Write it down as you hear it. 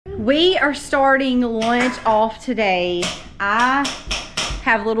We are starting lunch off today. I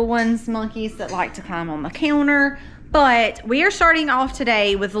have little ones, monkeys, that like to climb on the counter. But we are starting off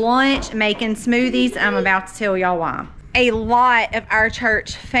today with lunch, making smoothies. I'm about to tell y'all why. A lot of our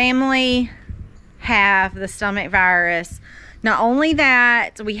church family have the stomach virus. Not only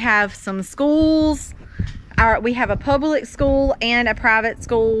that, we have some schools. We have a public school and a private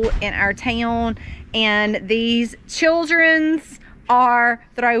school in our town. And these children's are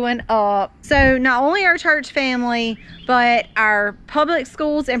throwing up. So not only our church family, but our public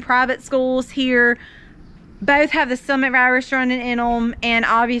schools and private schools here both have the stomach virus running in them. And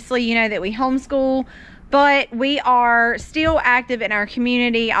obviously, you know that we homeschool, but we are still active in our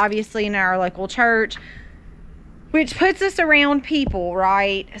community, obviously in our local church, which puts us around people,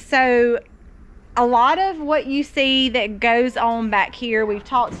 right? So a lot of what you see that goes on back here, we've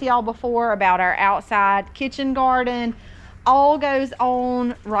talked to y'all before about our outside kitchen garden, all goes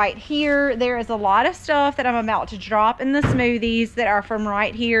on right here. There is a lot of stuff that I'm about to drop in the smoothies that are from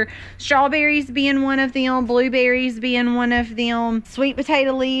right here. Strawberries being one of them, blueberries being one of them. Sweet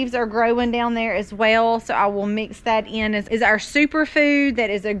potato leaves are growing down there as well, so I will mix that in. Is our superfood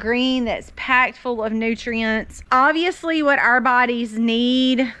that is a green that's packed full of nutrients. Obviously, what our bodies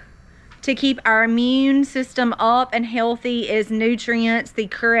need to keep our immune system up and healthy is nutrients, the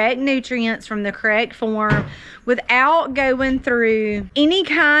correct nutrients from the correct form, without going through any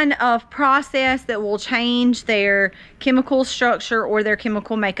kind of process that will change their chemical structure or their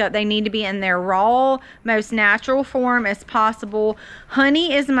chemical makeup. They need to be in their raw, most natural form as possible.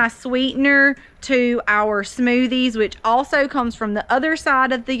 Honey is my sweetener to our smoothies, which also comes from the other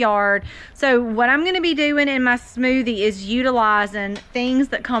side of the yard. So what I'm going to be doing in my smoothie is utilizing things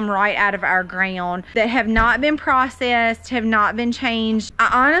that come right out of our ground that have not been processed, have not been changed.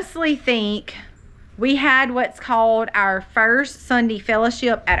 I honestly think we had what's called our first Sunday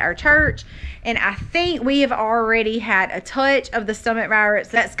fellowship at our church, and I think we have already had a touch of the stomach virus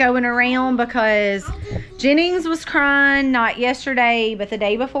that's going around, because Jennings was crying not yesterday but the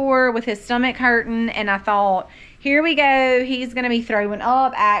day before with his stomach hurting, and I thought, here we go, he's gonna be throwing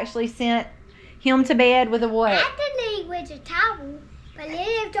up. I actually sent him to bed with a what? Anthony with a towel, but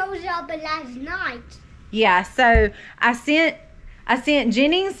Lily throws up last night. Yeah, so I sent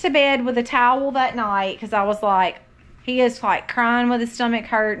Jennings to bed with a towel that night because I was like, he is like crying with his stomach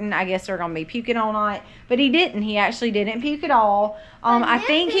hurting. I guess they're going to be puking all night. But he didn't. He actually didn't puke at all. I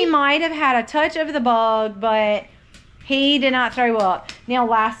think he might have had a touch of the bug, but he did not throw up. Now,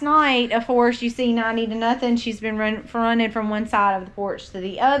 last night, of course, you see 90-0. She's been running from one side of the porch to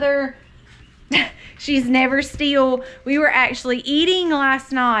the other. She's never still. We were actually eating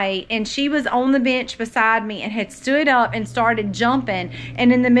last night, and she was on the bench beside me and had stood up and started jumping,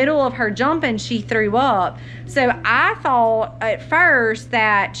 and in the middle of her jumping she threw up. So I thought at first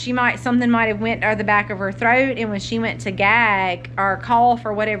that something might have went to the back of her throat, and when she went to gag or cough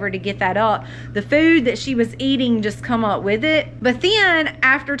or whatever to get that up, the food that she was eating just come up with it. But then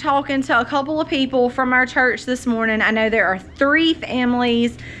after talking to a couple of people from our church this morning, I know there are 3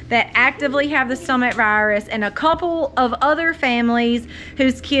 families that actively have the stomach virus, and a couple of other families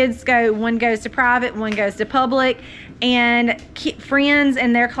whose kids one goes to private, one goes to public, and friends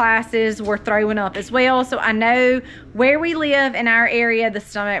in their classes were throwing up as well. So I know where we live in our area, the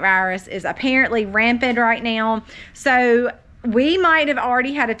stomach virus is apparently rampant right now. So we might have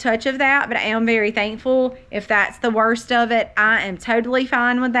already had a touch of that, but I am very thankful if that's the worst of it. I am totally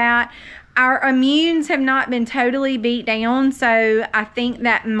fine with that. Our immunes have not been totally beat down, so I think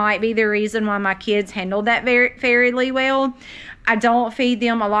that might be the reason why my kids handled that fairly well. I don't feed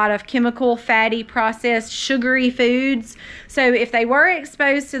them a lot of chemical, fatty, processed, sugary foods. So if they were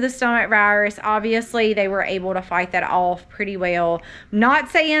exposed to the stomach virus, obviously they were able to fight that off pretty well. Not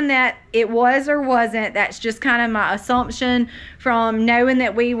saying that it was or wasn't. That's just kind of my assumption from knowing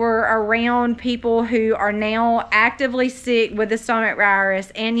that we were around people who are now actively sick with the stomach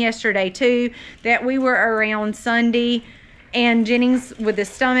virus, and yesterday too, that we were around Sunday and Jennings with the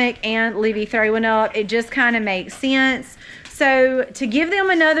stomach and Libby throwing up. It just kind of makes sense. So to give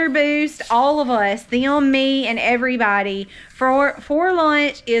them another boost, all of us, them, me, and everybody, for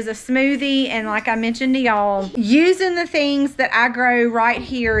lunch is a smoothie. And like I mentioned to y'all, using the things that I grow right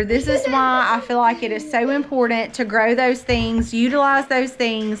here. This is why I feel like it is so important to grow those things, utilize those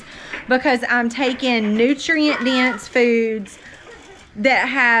things, because I'm taking nutrient-dense foods that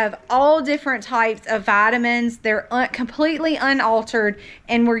have all different types of vitamins. They're completely unaltered,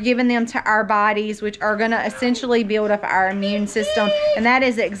 and we're giving them to our bodies, which are going to essentially build up our immune system. And that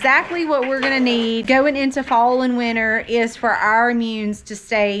is exactly what we're going to need going into fall and winter, is for our immunes to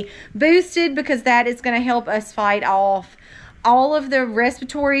stay boosted, because that is going to help us fight off all of the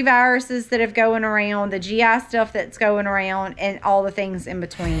respiratory viruses that have going around, the GI stuff that's going around, and all the things in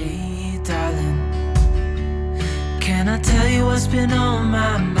between. Hey, darling, can I tell you what's been on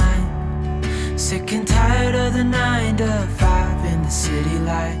my mind? Sick and tired of the 9 to 5 in the city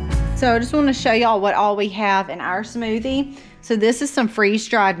light. So I just want to show y'all what all we have in our smoothie. So this is some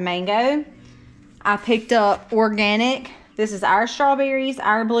freeze-dried mango. I picked up organic. This is our strawberries,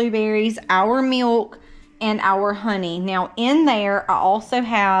 our blueberries, our milk, and our honey. Now in there, I also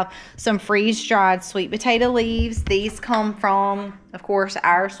have some freeze-dried sweet potato leaves. These come from, of course,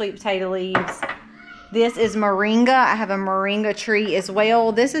 our sweet potato leaves. This is moringa. I have a moringa tree as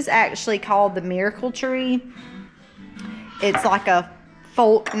well. This is actually called the miracle tree. It's like a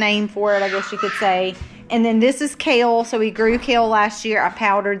folk name for it, I guess you could say. And then this is kale. So we grew kale last year. I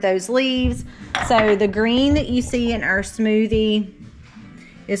powdered those leaves. So the green that you see in our smoothie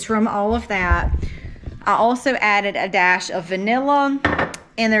is from all of that. I also added a dash of vanilla.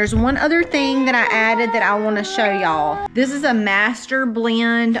 And there's one other thing that I added that I want to show y'all. This is a master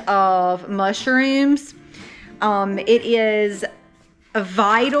blend of mushrooms. It is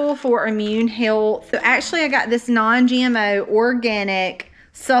vital for immune health. So actually I got this non-GMO organic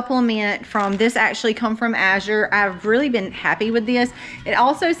supplement from, this actually come from Azure. I've really been happy with this. It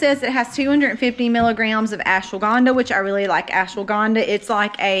also says it has 250 milligrams of ashwagandha, which I really like ashwagandha. It's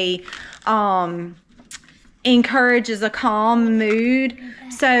like a encourages a calm mood.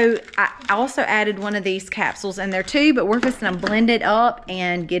 So I also added one of these capsules in there too, but we're just gonna blend it up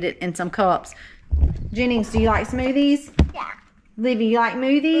and get it in some cups. Jennings, do you like smoothies? Yeah. Livy, you like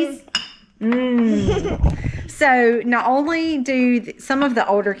smoothies? So not only do some of the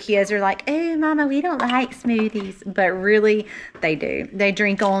older kids are like, oh mama, we don't like smoothies, but really they do. They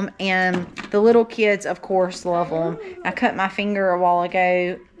drink them, and the little kids of course love them. I cut my finger a while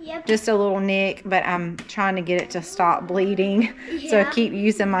ago. Yep. Just a little nick, but I'm trying to get it to stop bleeding. Yeah. So I keep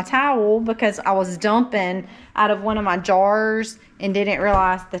using my towel because I was dumping out of one of my jars and didn't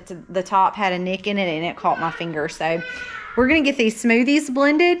realize that the top had a nick in it, and it caught my finger. So we're going to get these smoothies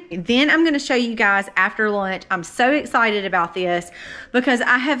blended. Then I'm going to show you guys after lunch. I'm so excited about this because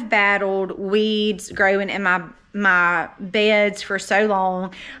I have battled weeds growing in my beds for so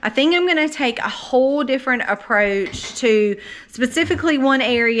long. I think I'm going to take a whole different approach to specifically one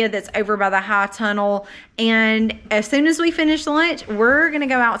area that's over by the high tunnel. And as soon as we finish lunch, we're going to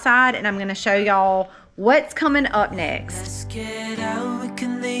go outside and I'm going to show y'all what's coming up next. Let's get out, we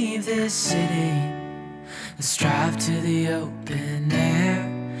can leave this city. Let's drive to the open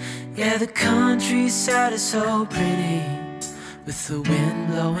air. Yeah, the countryside is so pretty, with the wind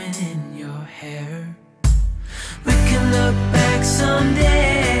blowing in your hair. We can look back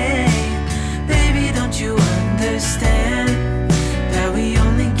someday. Baby, don't you understand that we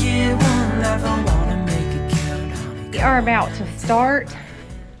only get one life? I wanna make it count, honey. We are about to start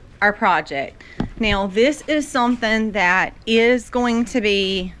our project. Now, this is something that is going to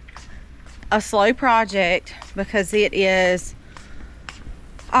be a slow project because it is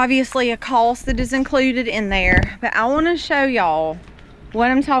obviously a cost that is included in there, but I want to show y'all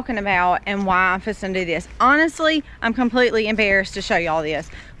what I'm talking about and why I'm fixing to do this. Honestly, I'm completely embarrassed to show y'all this,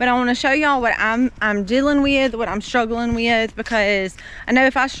 but I want to show y'all what I'm dealing with, what I'm struggling with, because I know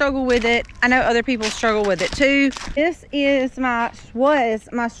if I struggle with it, I know other people struggle with it too. This is was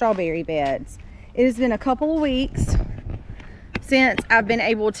my strawberry beds. It has been a couple of weeks since I've been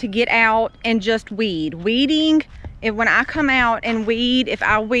able to get out and just weed. Weeding, when I come out and weed, if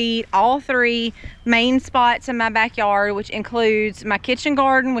I weed all 3 main spots in my backyard, which includes my kitchen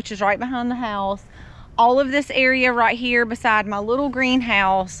garden, which is right behind the house, all of this area right here beside my little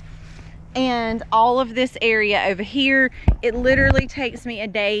greenhouse, and all of this area over here, it literally takes me a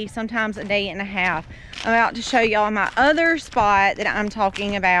day, sometimes a day and a half. I'm about to show y'all my other spot that I'm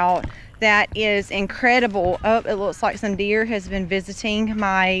talking about that is incredible. Oh, it looks like some deer has been visiting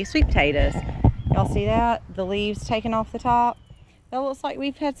my sweet potatoes. Y'all see that? The leaves taken off the top. That looks like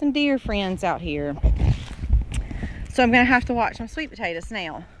we've had some deer friends out here. So I'm gonna have to watch my sweet potatoes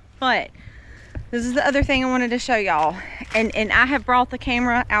now. But this is the other thing I wanted to show y'all. And I have brought the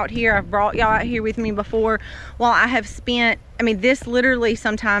camera out here. I've brought y'all out here with me before. While I have spent, I mean, this literally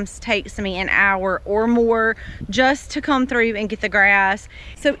sometimes takes me an hour or more just to come through and get the grass.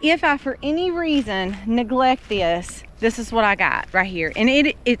 So if I, for any reason, neglect this, this is what I got right here. And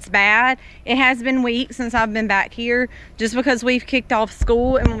it's bad. It has been weeks since I've been back here just because we've kicked off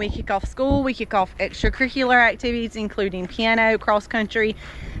school. And when we kick off school, we kick off extracurricular activities, including piano, cross country,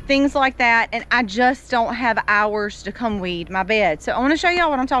 things like that. And I just don't have hours to come weed my bed. So I want to show y'all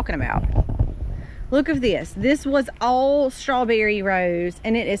what I'm talking about. Look at this. This was all strawberry rose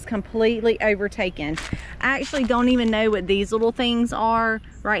and it is completely overtaken. I actually don't even know what these little things are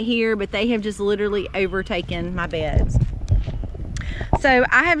right here, but they have just literally overtaken my beds. So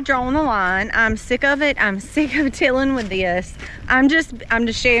I have drawn the line. I'm sick of it. I'm sick of dealing with this. I'm just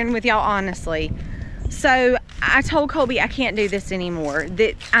sharing with y'all honestly. So I told Colby I can't do this anymore.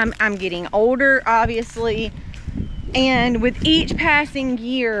 That I'm getting older, obviously. And with each passing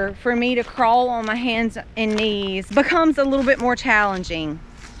year, for me to crawl on my hands and knees becomes a little bit more challenging.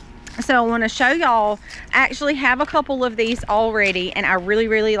 So I want to show y'all, I actually have a couple of these already and I really,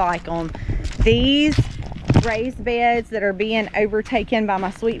 really like them. These raised beds that are being overtaken by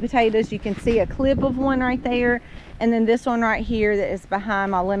my sweet potatoes. You can see a clip of one right there. And then this one right here that is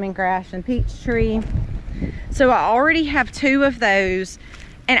behind my lemongrass and peach tree. So I already have 2 of those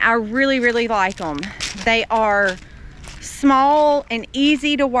and I really, really like them. They are small and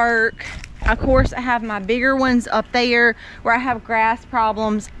easy to work. Of course, I have my bigger ones up there where I have grass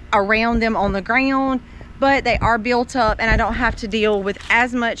problems around them on the ground, but they are built up and I don't have to deal with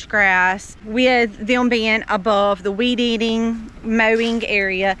as much grass with them being above the weed eating mowing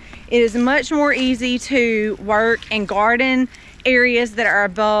area. It is much more easy to work and garden areas that are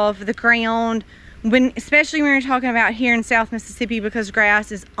above the ground, especially when you're talking about here in South Mississippi, because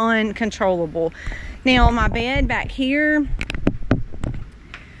grass is uncontrollable. Now my bed back here,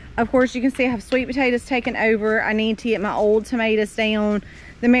 of course you can see I have sweet potatoes taken over. I need to get my old tomatoes down.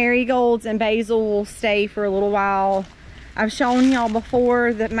 The marigolds and basil will stay for a little while. I've shown y'all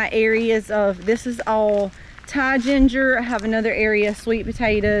before that my areas of, this is all Thai ginger. I have another area of sweet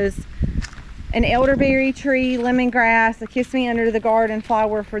potatoes, an elderberry tree, lemongrass, a kiss me under the garden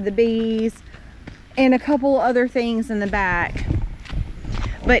flower for the bees, and a couple other things in the back.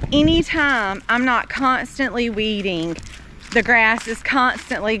 But anytime I'm not constantly weeding, the grass is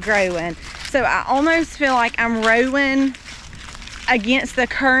constantly growing. So I almost feel like I'm rowing against the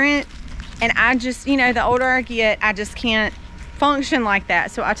current, and I just, you know, the older I get, I just can't function like that.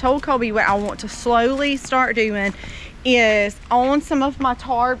 So I told Colby what I want to slowly start doing is on some of my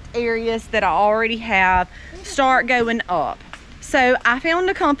tarped areas that I already have, start going up. So I found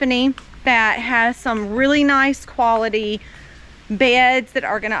a company that has some really nice quality beds that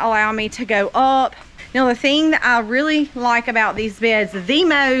are going to allow me to go up. Now the thing that I really like about these beds the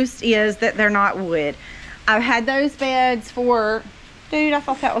most is that they're not wood. I've had those beds for, dude, I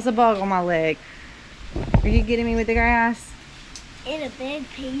thought that was a bug on my leg. Are you getting me with the grass? In a big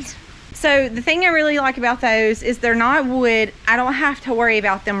piece. So the thing I really like about those is they're not wood. I don't have to worry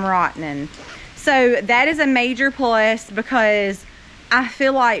about them rotting. So that is a major plus, because I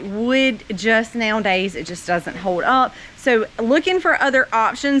feel like wood just nowadays, it just doesn't hold up. So looking for other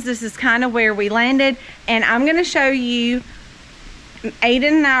options, this is kind of where we landed. And I'm going to show you,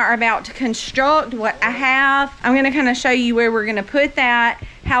 Aiden and I are about to construct what I have. I'm going to kind of show you where we're going to put that,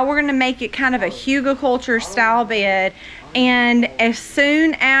 how we're going to make it kind of a hugelculture style bed. And as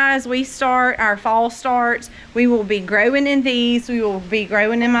soon as we start, our fall starts, we will be growing in these, we will be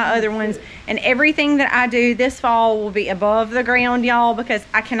growing in my other ones, and everything that I do this fall will be above the ground, y'all, because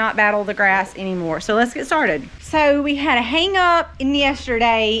I cannot battle the grass anymore. So let's get started. So we had a hang up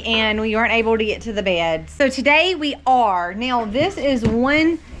yesterday and we weren't able to get to the bed. So today we are. Now this is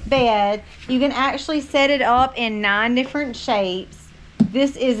one bed. You can actually set it up in 9 different shapes.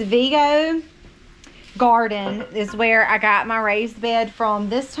 This is Vigo Garden is where I got my raised bed from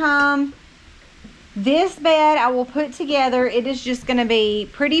this time. This bed I will put together. It is just going to be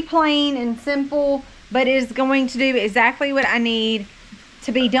pretty plain and simple, but it is going to do exactly what I need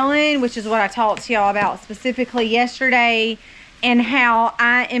to be done, which is what I talked to y'all about specifically yesterday, and how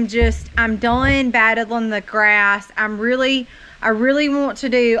I'm done battling the grass. I really want to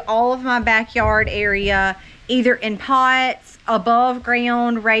do all of my backyard area either in pots, above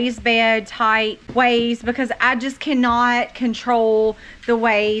ground, raised bed type ways, because I just cannot control the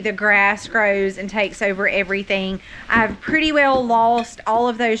way the grass grows and takes over everything. I've pretty well lost all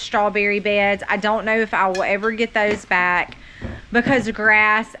of those strawberry beds. I don't know if I will ever get those back, because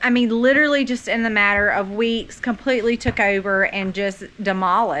grass, I mean, literally just in the matter of weeks, completely took over and just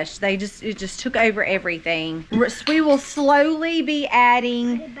demolished. It just took over everything. We will slowly be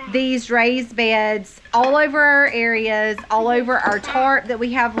adding these raised beds all over our areas, all over our tarp that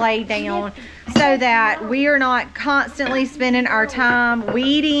we have laid down, so that we are not constantly spending our time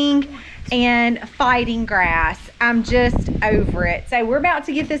weeding and fighting grass. I'm just over it. So we're about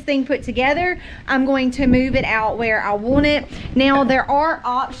to get this thing put together. I'm going to move it out where I want it. Now there are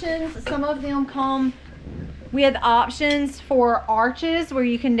options. Some of them come with options for arches where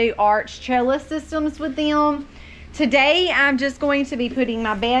you can do arch trellis systems with them. Today, I'm just going to be putting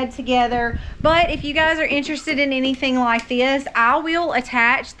my bed together, but if you guys are interested in anything like this, I will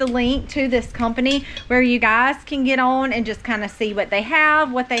attach the link to this company where you guys can get on and just kind of see what they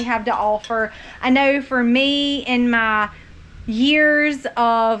have to offer. I know for me, in my years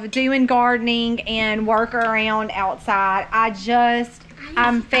of doing gardening and work around outside,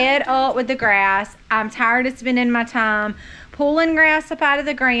 I'm fed up with the grass. I'm tired of spending my time pulling grass up out of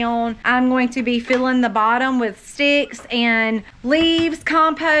the ground. I'm going to be filling the bottom with sticks and leaves,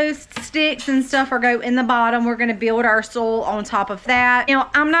 compost, sticks and stuff, or go in the bottom. We're going to build our soil on top of that.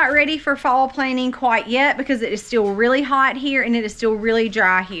 Now, I'm not ready for fall planting quite yet because it is still really hot here and it is still really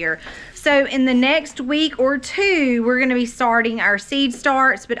dry here. So in the next week or two, we're going to be starting our seed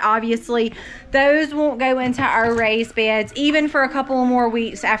starts, but obviously those won't go into our raised beds even for a couple more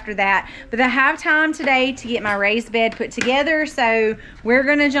weeks after that. But I have time today to get my raised bed put together, so we're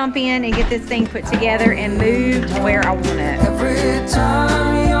going to jump in and get this thing put together and moved where I want it. Every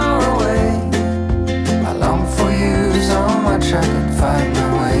time you're away, I long for you so much I can find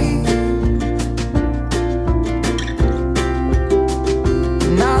my way.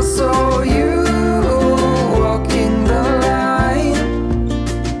 And I saw you walking the line,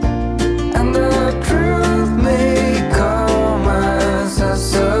 and the truth may come as a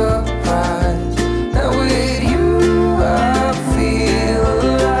surprise, that with you I feel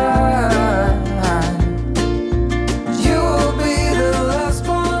alive. You will be the last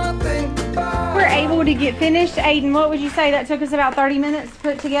one I think about. We're able to get finished. Aiden, what would you say that took us about 30 minutes to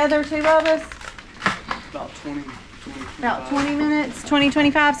put together, two of us? About 20 minutes,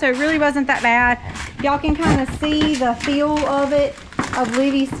 25, so it really wasn't that bad. Y'all can kind of see the feel of it, of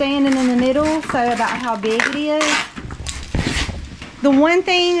Livy standing in the middle, so about how big it is. The one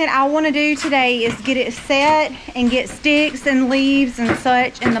thing that I want to do today is get it set and get sticks and leaves and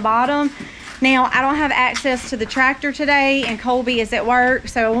such in the bottom. Now, I don't have access to the tractor today, and Colby is at work,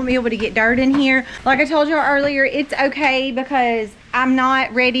 so I won't be able to get dirt in here. Like I told you earlier, it's okay because I'm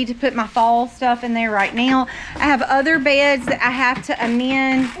not ready to put my fall stuff in there right now. I have other beds that I have to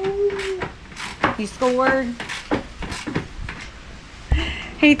amend. You scored?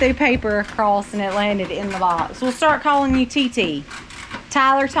 He threw paper across and it landed in the box. We'll start calling you TT.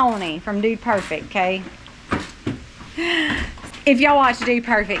 Tyler Tony from Dude Perfect, okay? If y'all watch Dude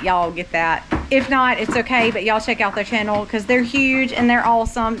Perfect, y'all get that. If not, it's okay, but y'all check out their channel because they're huge and they're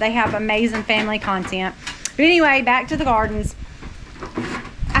awesome. They have amazing family content. But anyway, back to the gardens.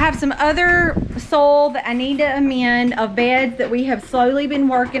 I have some other soil that I need to amend of beds that we have slowly been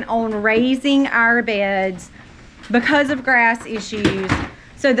working on raising our beds because of grass issues.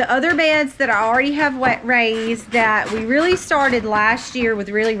 So the other beds that I already have raised that we really started last year with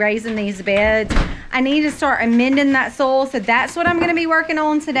really raising these beds, I need to start amending that soil. So that's what I'm going to be working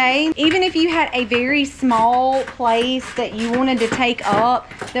on today. Even if you had a very small place that you wanted to take up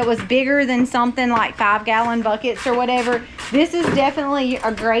that was bigger than something like 5-gallon buckets or whatever, this is definitely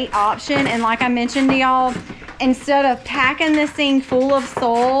a great option. And like I mentioned to y'all, instead of packing this thing full of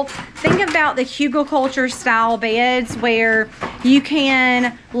soil, think about the hugelculture style beds where you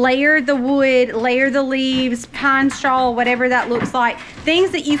can layer the wood, layer the leaves, pine straw, whatever that looks like.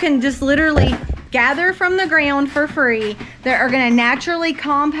 Things that you can just literally gather from the ground for free that are going to naturally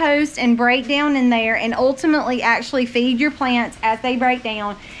compost and break down in there and ultimately actually feed your plants as they break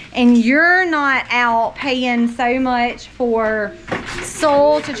down. And you're not out paying so much for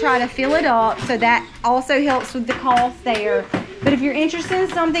soil to try to fill it up, so that also helps with the cost there. But if you're interested in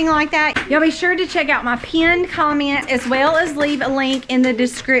something like that, y'all be sure to check out my pinned comment as well as leave a link in the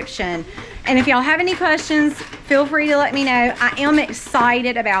description. And if y'all have any questions, feel free to let me know. I am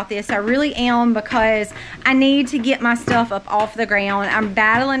excited about this. I really am, because I need to get my stuff up off the ground. I'm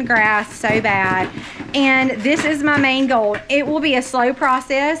battling grass so bad, and this is my main goal. It will be a slow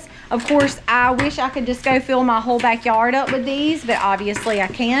process. Of course, I wish I could just go fill my whole backyard up with these, but obviously I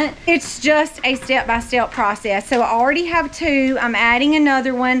can't. It's just a step-by-step process. So I already have 2. I'm adding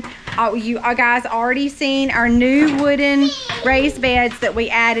another one. You guys already seen our new wooden raised beds that we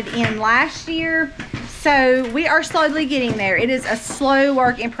added in last year. So we are slowly getting there. It is a slow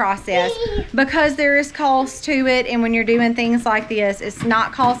working process because there is cost to it. And when you're doing things like this, it's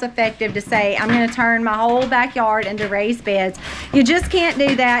not cost effective to say, I'm going to turn my whole backyard into raised beds. You just can't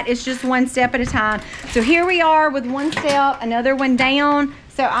do that. It's just one step at a time. So here we are with one step, another one down.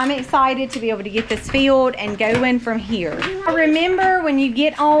 So I'm excited to be able to get this filled and go in from here. Remember, when you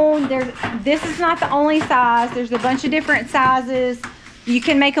get on, this is not the only size. There's a bunch of different sizes. You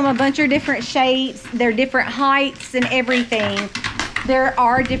can make them a bunch of different shapes. They're different heights and everything. There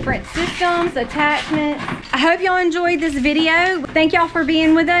are different systems, attachments. I hope y'all enjoyed this video. Thank y'all for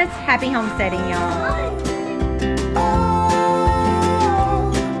being with us. Happy homesteading, y'all.